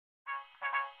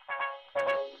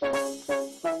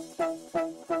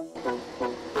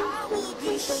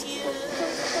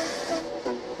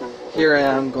Here I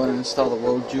am going to install the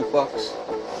Wode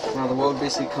Jukebox. Now the Wode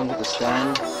basically comes with a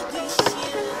stand,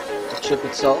 the chip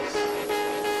itself,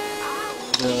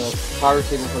 the power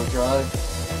cable for the drive,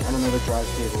 and another drive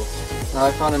cable. Now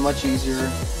I found it much easier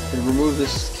to remove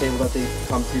this cable that they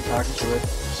come pre-packaged with,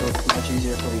 so it's much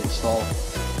easier for the install.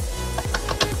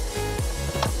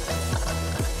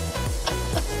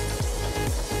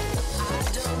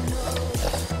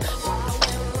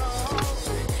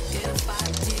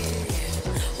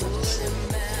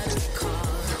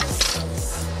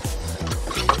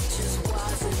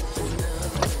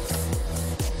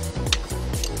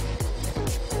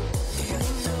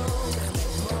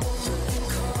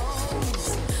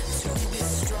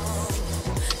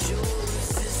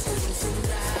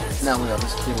 Now we have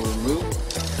this cable removed,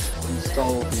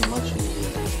 install will be much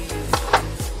easier.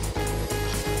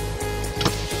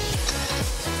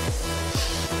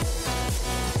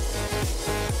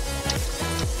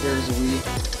 Here's a Wii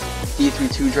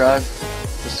v2.0 drive,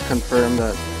 just to confirm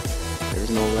that there's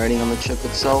no writing on the chip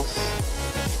itself.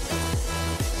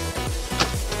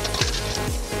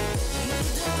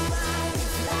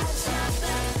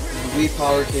 The Wii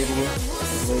power cable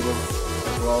is labeled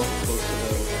as well, goes to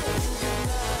the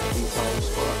power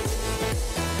spot.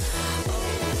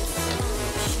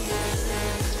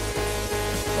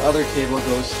 The other cable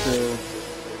goes to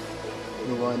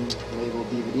the one labeled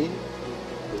DVD,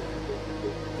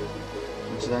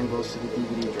 which then goes to the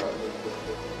DVD drive.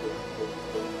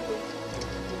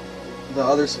 The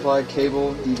other supplied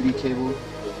cable, DVD cable,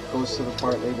 goes to the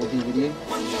part labeled DVD.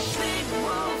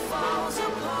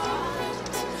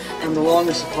 And the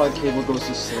longer supplied cable goes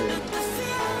to stereo.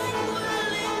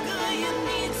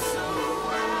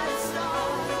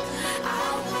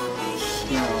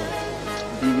 Now,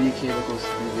 the DVD cable goes to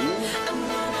DVD,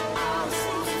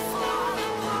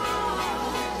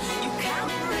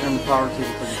 and the power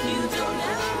cable for the DVD drive.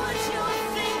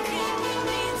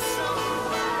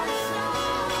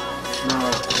 Now, I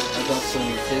got some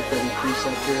tape that we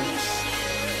preset here,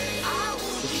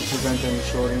 just to prevent any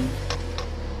shorting.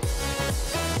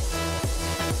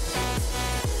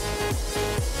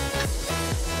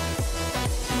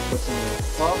 And put some on the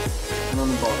top and on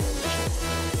the bottom of the chip.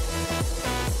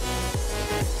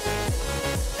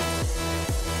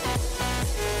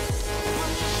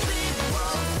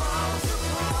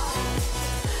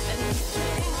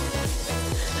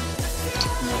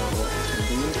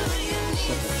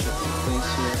 Set the chip in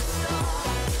place here.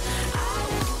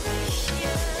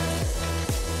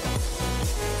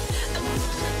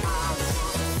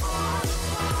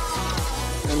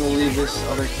 And we'll leave this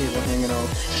other cable hanging out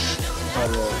by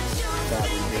the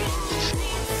battery here.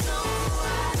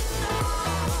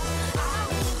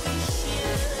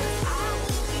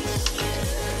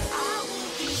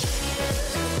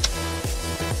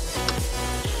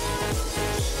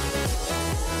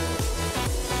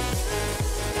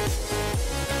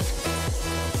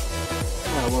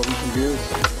 What we can do is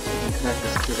we can connect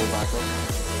this cable back up.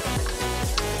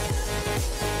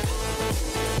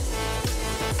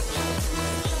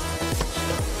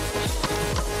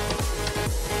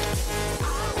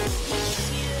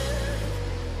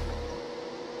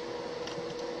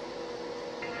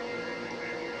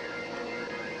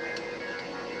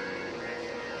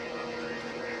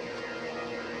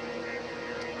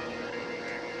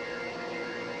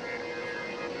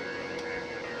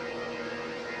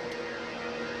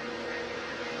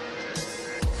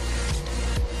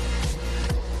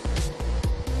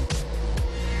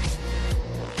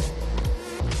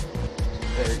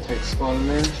 Very tight spot in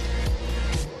there.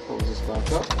 Close this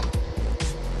back up.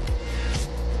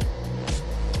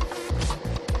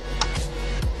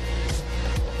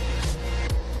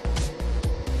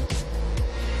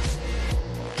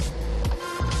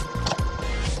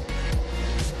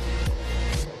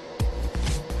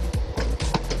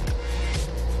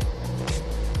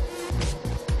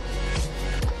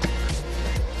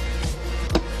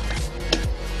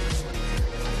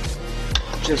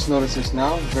 Just noticed this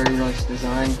now, very nice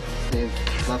design. They've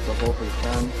left a hole for the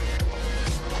fan.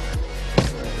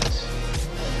 Right.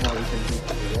 Now we can do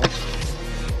the rest.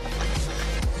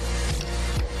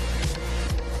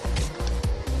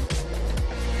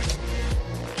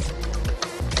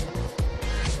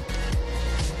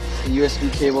 The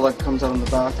USB cable that comes out on the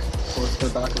back goes to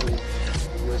the back of the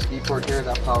USB port here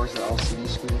that powers the LCD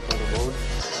screen for the Wode.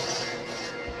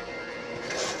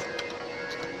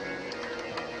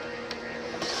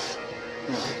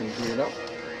 Now we can boot it up.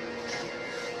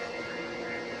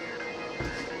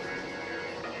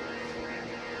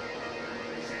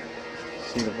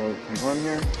 See the Wode come on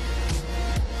here.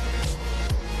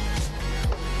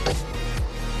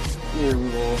 Here we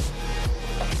will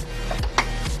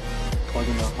plug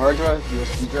in the hard drive,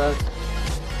 USB drive.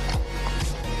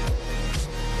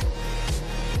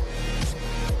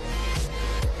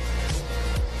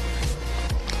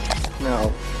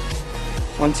 Now,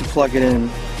 once you plug it in,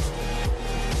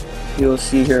 you'll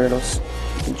see here you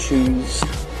can choose.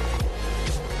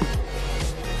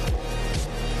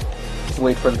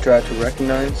 Wait for the drive to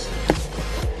recognize.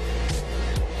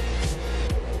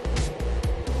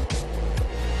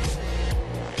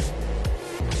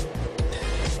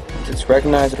 Once it's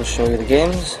recognized, it'll show you the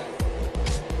games.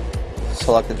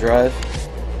 Select the drive.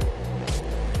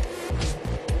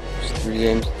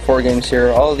 There's 4 games here.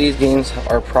 All of these games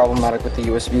are problematic with the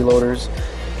USB loaders.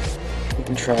 You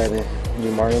can try the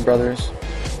new Mario Brothers.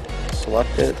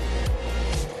 Select it.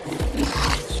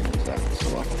 As soon as that's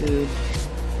selected.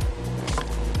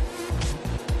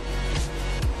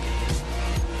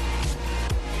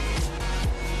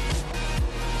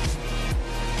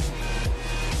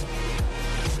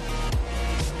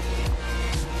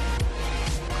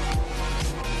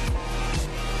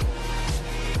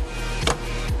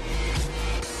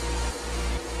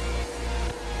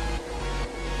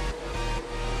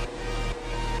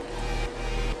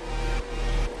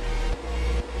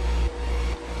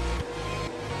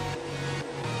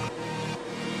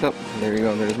 Yep, there you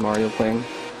go, there's Mario playing.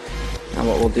 Now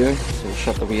what we'll do is we'll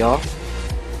shut the Wii off,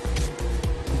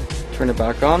 turn it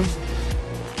back on,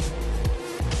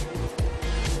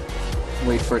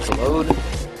 wait for it to load.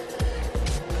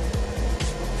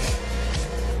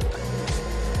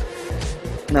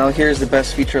 Now here's the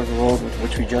best feature of the Wode,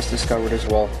 which we just discovered as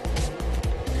well.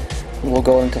 We'll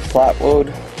go into flat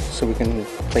Wode so we can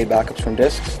play backups from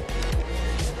discs.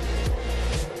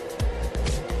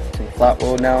 It's in flat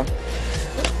Wode now.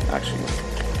 Actually,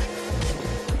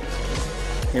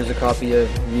 here's a copy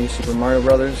of New Super Mario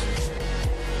Brothers.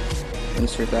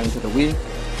 Insert that into the Wii.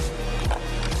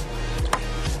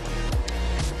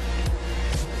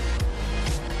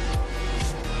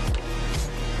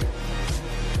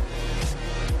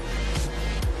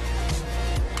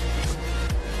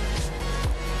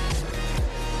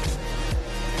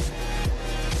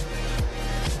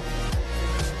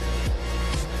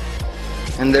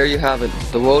 And there you have it,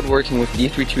 the Wode working with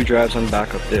v2.0 drives on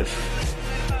backup disk.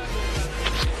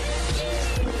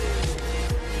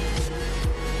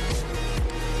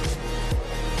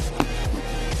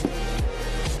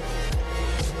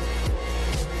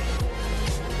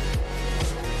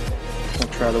 I'll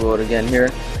try the Wode again here,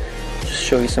 just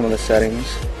show you some of the settings.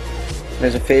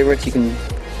 There's a favorites, you can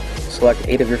select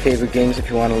 8 of your favorite games if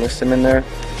you want to list them in there.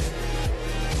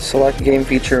 Select game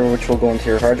feature, which will go into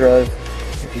your hard drive.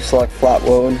 If you select flat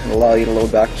Wode, it'll allow you to load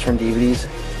backups from DVDs,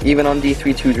 even on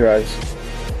v2.0 drives.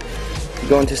 If you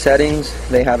go into settings,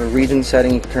 they have a region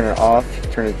setting, you can turn it off, you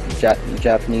can turn it to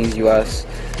Japanese, US,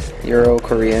 Euro,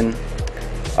 Korean.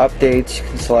 Updates, you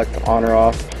can select on or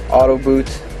off. Auto boot,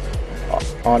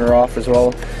 on or off as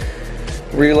well.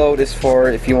 Reload is for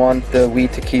if you want the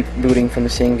Wii to keep booting from the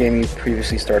same game you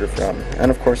previously started from. And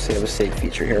of course they have a save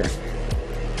feature here.